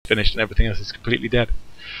finished and everything else is completely dead.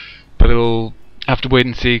 But it'll have to wait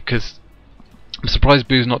and see, because I'm surprised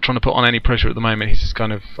Boo's not trying to put on any pressure at the moment. He's just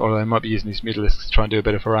kind of, or they might be using these Mutalisks to try and do a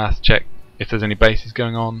bit of harass, check if there's any bases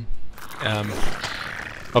going on.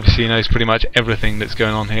 Obviously he knows pretty much everything that's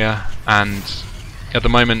going on here, and at the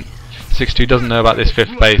moment Sixto doesn't know about this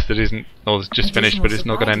 5th base that isn't, or is just finished, but it's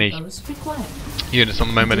not got any units on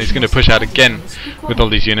the moment. He's going to push out again with all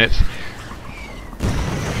these units,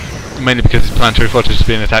 mainly because his planetary fortress is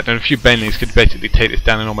being attacked, and a few banelings could basically take this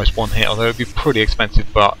down in almost one hit, although it would be pretty expensive,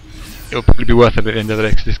 but it will probably be worth it at the end of the day,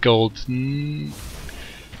 because this gold's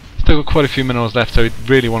still got quite a few minerals left, so we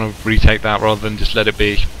really want to retake that rather than just let it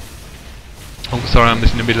be. Oh, sorry, I'm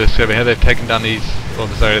missing the Mutalisks over here. They've taken down these, or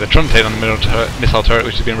sorry, they're trying to take down the missile turret,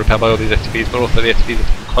 which is being repelled by all these SCVs, but also the SCVs are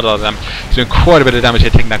taking quite a lot of damage. It's doing quite a bit of damage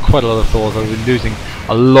here, taking down quite a lot of Thors. I've been losing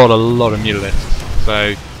a lot of Mutalisks.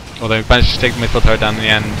 So, although we've managed to take the missile turret down in the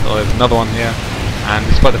end, there's another one here, and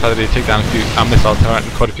despite the fact that he took down a few missile turret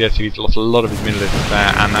and quite a few SCVs, lost a lot of his Mutalisks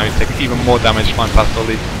there, and now he's taking even more damage flying past all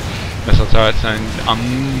these missile turrets, and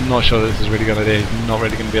I'm not sure that this is really going to do. He's not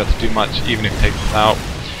really going to be able to do much, even if he takes this out,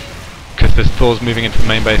 because there's Thors moving into the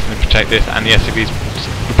main base and protect this, and the SCV's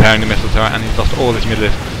repairing the missile turret, and he's lost all his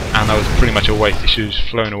Mutalisks, and that was pretty much a waste. He should have just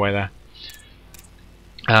flown away there.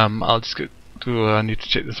 I'll just go. I need to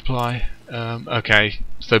check the supply. Okay,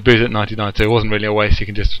 so Boo's at 99, so it wasn't really a waste. He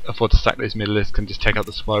can just afford to sack those Mutalisks and just take out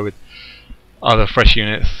the supply with other fresh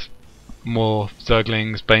units, more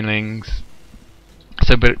Zerglings, Banelings.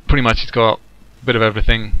 So pretty much he's got a bit of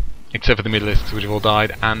everything except for the Mutalisks, which have all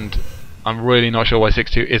died, and I'm really not sure why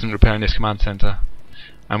Sixto isn't repairing this command center.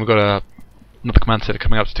 And we've got another command center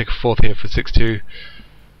coming up to take a 4th here for Sixto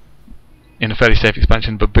in a fairly safe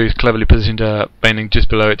expansion, but Boo's cleverly positioned a Baneling just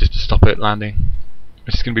below it just to stop it landing,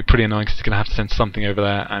 which is going to be pretty annoying because he's going to have to send something over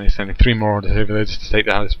there, and he's sending 3 more orders over there just to take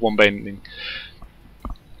down this one Baneling,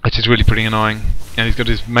 which is really pretty annoying. And he's got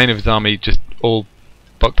his main of his army just all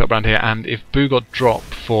bucked up around here, and if Boo got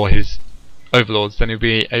dropped for his overlords, then he'll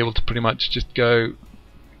be able to pretty much just go.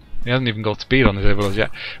 He hasn't even got speed on his overlords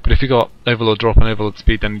yet, but if he got overlord drop and overlord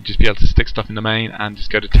speed, then he'd just be able to stick stuff in the main and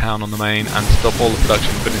just go to town on the main and stop all the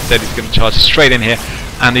production. But instead he's going to charge straight in here,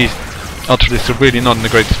 and these Ultralisks are really not in the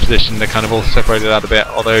greatest position. They're kind of all separated out a bit,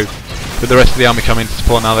 although with the rest of the army coming to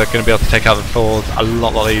support now, they're going to be able to take out the Thors a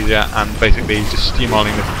lot easier, and basically he's just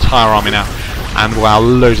steamrolling this entire army now. And wow,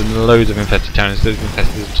 loads and loads of infested Terrans. Those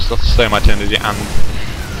infested have just got so much energy, and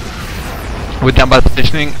with that bad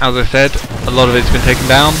positioning, as I said, a lot of it's been taken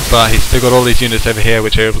down, but he's still got all these units over here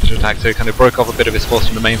which are able to attack, so he kind of broke off a bit of his force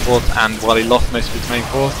from the main force, and while he lost most of his main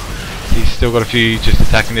force, he's still got a few just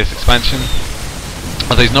attacking this expansion.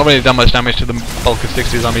 Although he's not really done much damage to the bulk of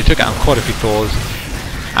Sixto's army. He took out quite a few Thors,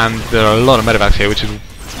 and there are a lot of medevacs here, which is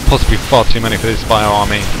possibly far too many for this Bio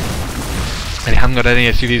army. And he hasn't got any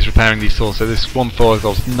SUVs repairing these Thors, so this one Thor has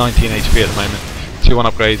got 19 HP at the moment. 2-1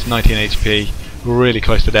 upgrades, 19 HP, really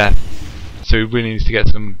close to death. So he really needs to get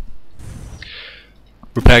some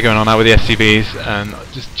repair going on now with the SCVs, and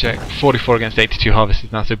just check 44 against 82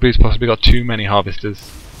 harvesters now, so Boo's possibly got too many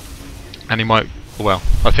harvesters, and he might, well,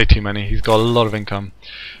 I say too many, he's got a lot of income,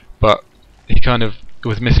 but he kind of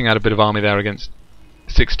was missing out a bit of army there against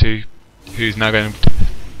Sixto, who's now going to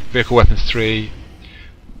vehicle weapons 3,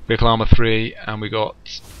 vehicle armor 3, and we got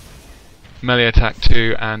melee attack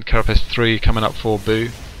 2 and carapace 3 coming up for Boo,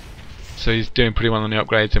 so he's doing pretty well on the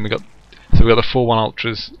upgrades. And we got the 4-1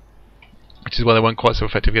 ultras, which is why they weren't quite so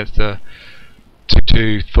effective against the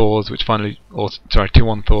 2-2 Thors, which finally, or sorry,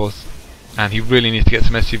 2-1 Thors. And he really needs to get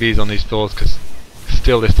some SCVs on these Thors, because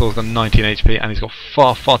still this Thor's got 19 HP, and he's got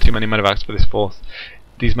far too many medevacs for this force.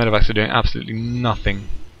 These medevacs are doing absolutely nothing.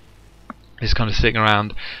 Just kind of sitting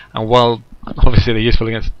around, and while obviously they're useful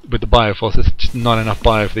with the bio force, there's just not enough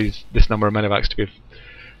bio for this number of medevacs to be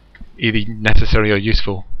either necessary or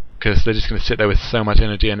useful, because they're just going to sit there with so much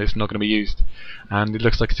energy and it's not going to be used. And it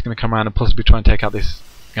looks like it's going to come around and possibly try and take out this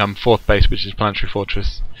 4th base, which is Planetary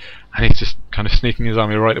Fortress, and he's just kind of sneaking his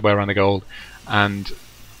army right the way around the gold. And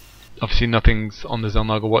obviously nothing's on the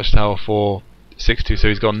Zelnaga watchtower for Sixto, so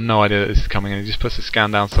he's got no idea that this is coming, and he just puts a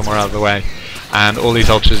scan down somewhere out of the way, and all these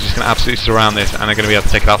ultras are just going to absolutely surround this, and they're going to be able to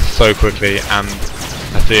take it out so quickly, and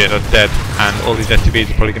that's it, they're dead. And all these STBs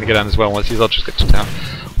are probably going to get down as well once these ultras get to town.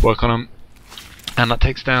 Work on them. And that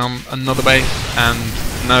takes down another base, and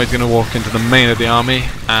now he's going to walk into the main of the army,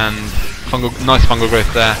 and nice fungal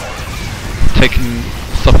growth there,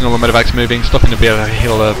 stopping all the medevacs moving, stopping to be able to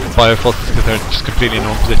heal the bioforces because they're just completely in the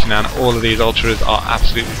wrong position now, and all of these ultras are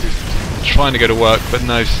absolutely just trying to go to work, but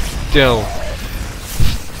no, still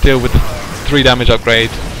with the 3 damage upgrade,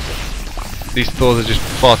 these Thors are just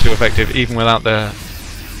far too effective, even without the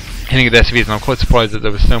hitting at the SCVs, and I'm quite surprised that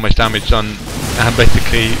there was so much damage done, and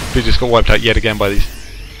basically we just got wiped out yet again by these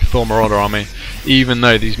Thor Marauder army. Even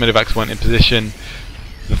though these medivacs weren't in position,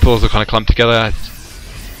 the Thors were kind of clumped together.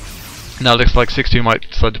 Now it looks like Sixto might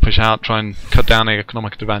decide to push out, try and cut down the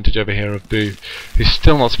economic advantage over here of Boo, who's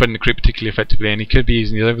still not spreading the creep particularly effectively, and he could be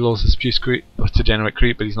using the overlords to produce creep, or to generate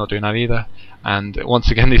creep, but he's not doing that either. And once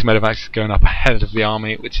again these medivacs are going up ahead of the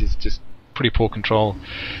army, which is just pretty poor control,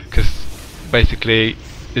 because basically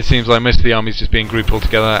it seems like most of the army is just being grouped all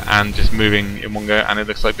together and just moving in one go, and it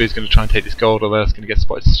looks like Boo's going to try and take this gold, although it's going to get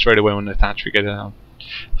spotted straight away when the artillery go down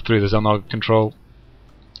through the Zerg control.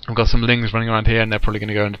 I've got some Lings running around here, and they're probably going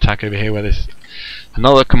to go and attack over here where there's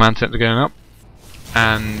another command center going up.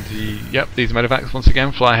 And yep, these medevacs once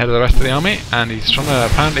again fly ahead of the rest of the army, and he's trying to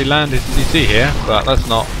apparently land his CC here, but that's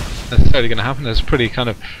not necessarily going to happen. There's a pretty kind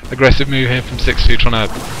of aggressive move here from Sixto, trying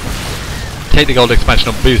to take the gold expansion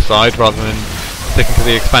on Boo's side rather than sticking to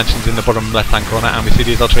the expansions in the bottom left hand corner. And we see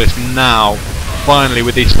these Ultralists now, finally,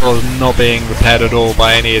 with these stores not being repaired at all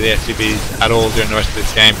by any of the SCVs at all during the rest of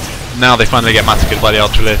this game. Now they finally get massacred by the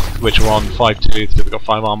Ultralists, which are on 5-2, so they've got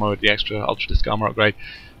 5 armor with the extra Ultralisk armor upgrade,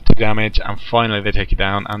 2 damage, and finally they take it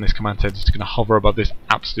down, and this command center is going to hover above this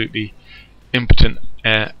absolutely impotent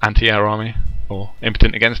anti-air army, or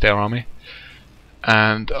impotent against air army.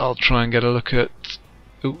 And I'll try and get a look at...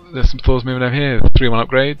 Ooh, there's some Thors moving over here, 3-1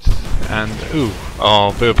 upgrades, and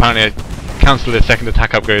Boo apparently cancelled his second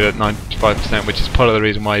attack upgrade at 95%, which is part of the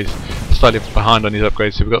reason why he's slightly behind on these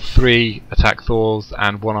upgrades. So we've got 3 attack Thors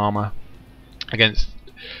and 1 armor against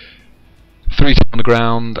 3 on the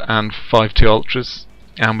ground and 5-2 ultras,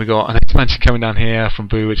 and we got an expansion coming down here from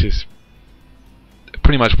Boo, which is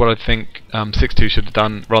pretty much what I think Sixto should have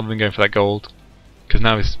done rather than going for that gold, because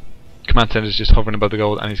now his command center is just hovering above the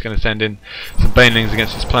gold, and he's going to send in some Banelings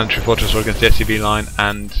against his planetary fortress or against the SCV line.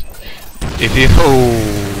 And if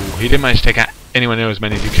he didn't manage to take out anywhere near as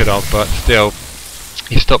many as he could have, but still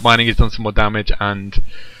he stopped mining, he's done some more damage. And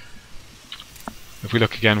if we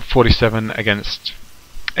look again, 47 against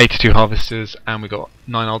 82 harvesters, and we got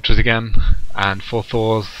 9 ultras again and 4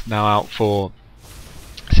 Thors now out for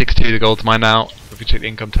 62. The gold's mined out. If we check the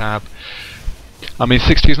income tab, I mean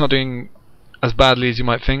 62's not doing as badly as you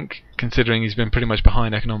might think, considering he's been pretty much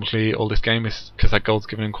behind economically all this game, because that gold's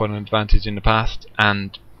given him quite an advantage in the past,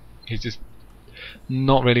 and he's just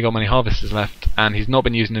not really got many harvesters left, and he's not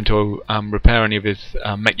been using them to repair any of his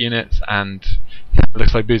mech units. And it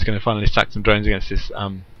looks like Boo's going to finally stack some drones against this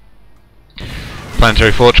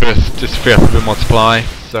planetary fortress just to free up a bit more supply.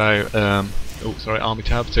 So army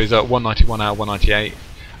tab, so he's at 191 out of 198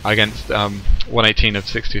 against 118 of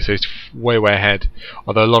 60, so he's way ahead,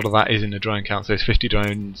 although a lot of that is in the drone count, so it's 50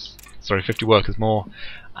 workers more,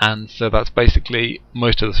 and so that's basically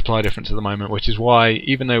most of the supply difference at the moment, which is why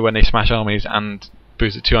even though when they smash armies and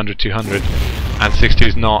Boo's at 200 and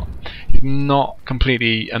 62's he's not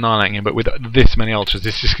completely annihilating him, but with this many ultras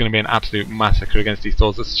this is just going to be an absolute massacre against these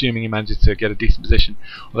Thors, assuming he manages to get a decent position.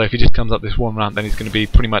 Although if he just comes up this one round, then he's going to be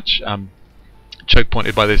pretty much choke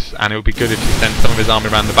pointed by this, and it would be good if he sent some of his army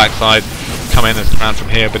around the backside, come in and surround from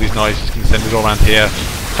here, but he's not, he's just going to send it all around here,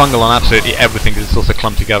 fungal on absolutely everything, because it's also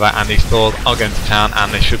clumped together, and these Thors are going to town,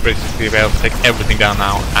 and they should basically be able to take everything down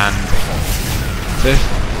now. And there's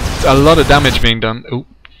a lot of damage being done. Ooh,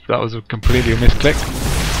 that was a completely misclick.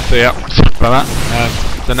 So yeah, sorry about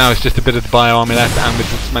that. So now it's just a bit of the bio army left, and with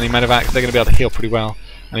this many medevacs they're going to be able to heal pretty well,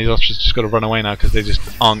 and these ultras just got to run away now, because they just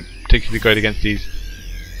aren't particularly great against these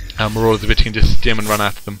Marauders, which can just stim and run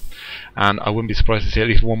after them. And I wouldn't be surprised to see at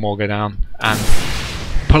least one more go down. And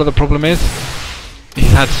part of the problem is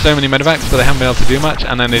he's had so many medevacs, but they haven't been able to do much,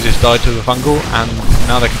 and then they just died to the fungal, and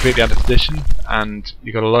now they're completely out of position, and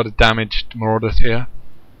you've got a lot of damaged Marauders here.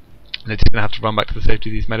 They're just going to have to run back to the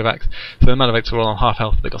safety of these medevacs. So the medevacs are all on half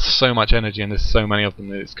health, but they've got so much energy, and there's so many of them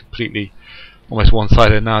that it's completely almost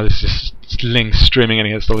one-sided now. There's just Lings streaming in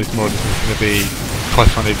against all these Marauders. It's going to be quite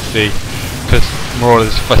funny to see, because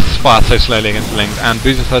Marauders fire so slowly against the Lings, and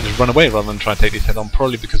Boo's decided to run away rather than try and take these head on,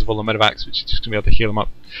 probably because of all the medevacs, which is just going to be able to heal them up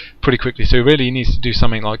pretty quickly. So really he needs to do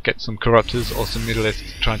something like get some Corruptors or some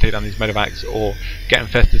Mutalisks to try and take down these medevacs, or get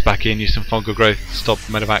Infestors back in, use some fungal growth to stop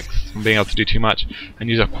the medevacs from being able to do too much, and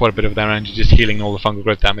use up quite a bit of their energy just healing all the fungal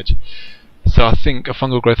growth damage. So I think a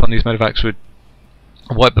fungal growth on these medevacs would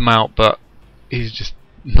wipe them out, but he's just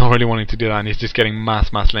not really wanting to do that, and he's just getting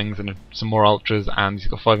mass Lings and some more Ultras, and he's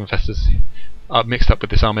got 5 Infestors mixed up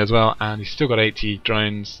with this army as well, and he's still got 80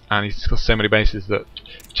 drones, and he's got so many bases that,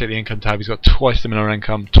 check the income tab, he's got twice the mineral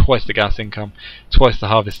income, twice the gas income, twice the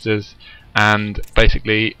harvesters, and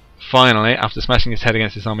basically, finally, after smashing his head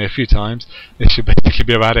against this army a few times, this should basically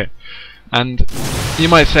be about it. And you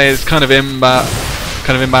might say it's kind of him, but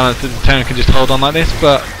kind of imbalanced that the Terran can just hold on like this,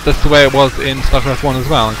 but that's the way it was in StarCraft 1 as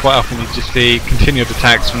well, and quite often you just see continued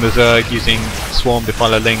attacks from the Zerg using Swarm,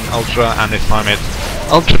 Defiler, Ling, Ultra, and this time it's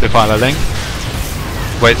Ultra Defiler Ling.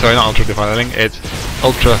 Wait, sorry, not Ultra Defiler Ling, it's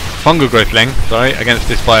Ultra Fungal Growth Ling, sorry, against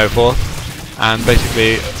this Bio-Force, and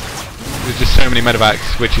basically there's just so many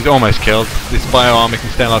medevacs which he's almost killed. This Bio Army can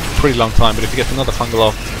stay alive for a pretty long time, but if he gets another Fungal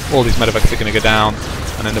off, all these medevacs are going to go down,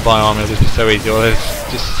 and then the Bio Army will just be so easy. Well, there's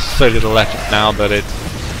just so little left now that it's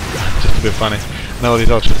just a bit funny. And all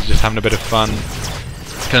these Ultras are just having a bit of fun,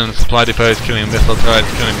 killing the supply depots, killing the missile turrets,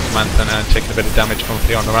 killing the command center, and taking a bit of damage from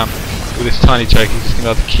here on the ramp. With this tiny choke, he's just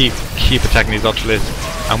going to be able to keep attacking these Ultralists,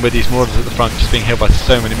 and with these Marauders at the front just being hit by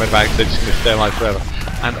so many medevacs, they're just going to stay alive forever.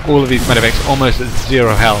 And all of these medevacs almost at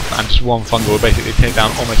 0 health, and just one Fungal will basically take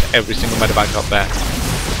down almost every single medevac up there.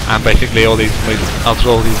 And basically all these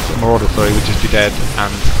Marauders, sorry, would just be dead,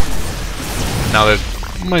 and now they're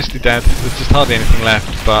mostly dead. There's just hardly anything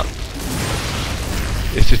left, but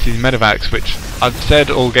it's just these medevacs, which I've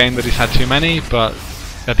said all game that he's had too many, but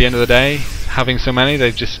at the end of the day, having so many,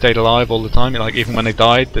 they've just stayed alive all the time. Like, even when they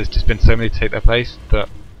died, there's just been so many to take their place that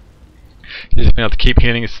he's just been able to keep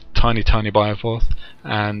healing his tiny Bio-Force.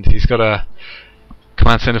 And he's got a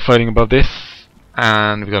command center floating above this,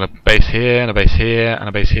 and we've got a base here, and a base here, and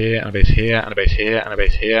a base here, and a base here, and a base here, and a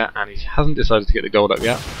base here, and he hasn't decided to get the gold up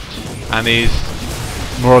yet. And these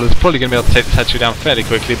Marauders probably going to be able to take the statue down fairly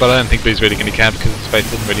quickly, but I don't think Boo's really going to care, because the space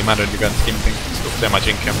doesn't really matter in the grand scheme of things. He's got so much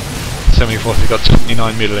income, so many forces. He's got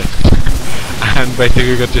 29 Mutalisks, and basically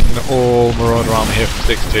we've got just an all Marauder army here from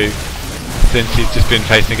Sixto, since he's just been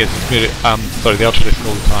facing against the Ultralisk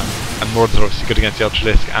all the time. And Marauders are obviously good against the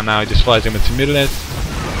Ultralisk, and now he just flies in with some Mutalisks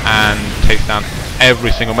and takes down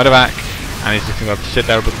every single medevac, and he's just going to be able to sit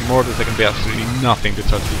there, but the Marauders are going to be absolutely nothing to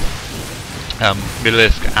touch these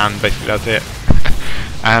Mutalisk, and basically that's it.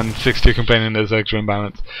 And 6-2 complaining that Zergs are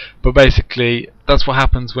imbalanced. But basically, that's what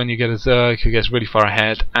happens when you get a Zerg who gets really far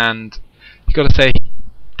ahead, and you've got to say, he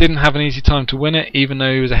didn't have an easy time to win it, even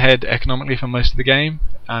though he was ahead economically for most of the game,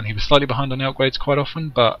 and he was slightly behind on the upgrades quite often,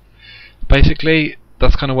 but basically,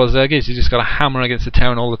 that's kind of what Zerg is. You just got to hammer against the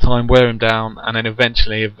Terran all the time, wear him down, and then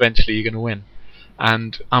eventually you're going to win.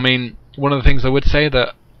 And I mean, one of the things I would say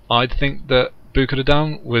that I'd think that Boo could have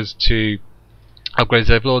done was to upgrade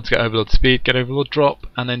his Overlords, get Overlord speed, get Overlord drop,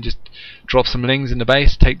 and then just drop some Lings in the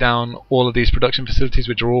base, take down all of these production facilities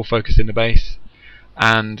which are all focused in the base.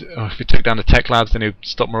 And if he took down the tech labs, then he would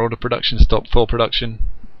stop Marauder production, stop Thor production,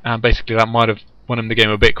 and basically that might have won him the game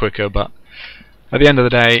a bit quicker. But at the end of the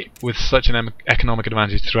day, with such an economic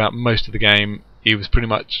advantage throughout most of the game, he was pretty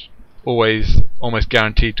much always almost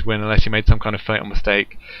guaranteed to win unless he made some kind of fatal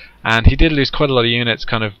mistake. And he did lose quite a lot of units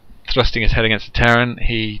kind of thrusting his head against the Terran.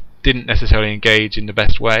 He didn't necessarily engage in the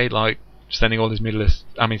best way, like sending all his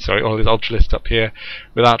all his Ultralists up here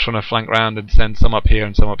without trying to flank round and send some up here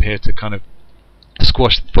and some up here to kind of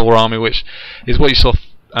squash the Thor army, which is what you saw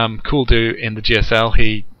Cool do in the GSL.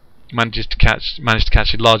 He managed to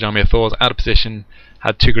catch a large army of Thors out of position,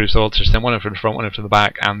 had 2 groups of Ultras, then one in from the front, one in from the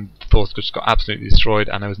back, and the Thors just got absolutely destroyed,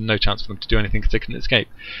 and there was no chance for them to do anything because they couldn't escape.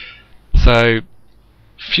 So,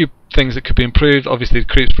 few things that could be improved. Obviously the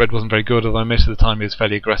creep spread wasn't very good, although most of the time he was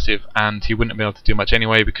fairly aggressive, and he wouldn't have been able to do much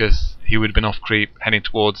anyway because he would have been off creep heading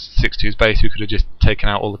towards 6-2's base, who could have just taken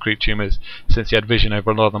out all the creep tumors, since he had vision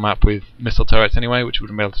over a lot of the map with missile turrets anyway, which would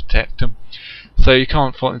have been able to detect him. So you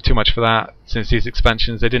can't fault him too much for that, since these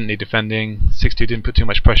expansions, they didn't need defending. 6-2 didn't put too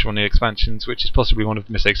much pressure on the expansions, which is possibly one of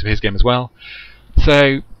the mistakes of his game as well.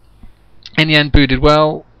 So in the end, Boo did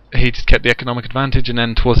well. He just kept the economic advantage, and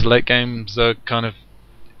then towards the late game, Zerg kind of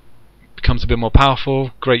becomes a bit more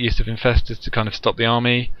powerful. Great use of infestors to kind of stop the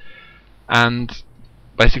army, and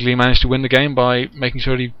basically managed to win the game by making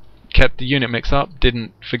sure he kept the unit mix up,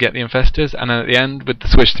 didn't forget the infestors, and then at the end with the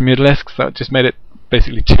switch to Mutalisks, that just made it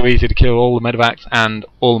basically too easy to kill all the medevacs and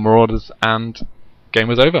all the Marauders, and game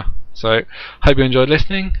was over. So hope you enjoyed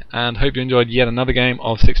listening, and hope you enjoyed yet another game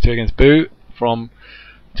of 6-2 against Boo from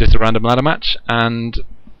just a random ladder match, and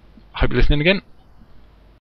hope you're listening again.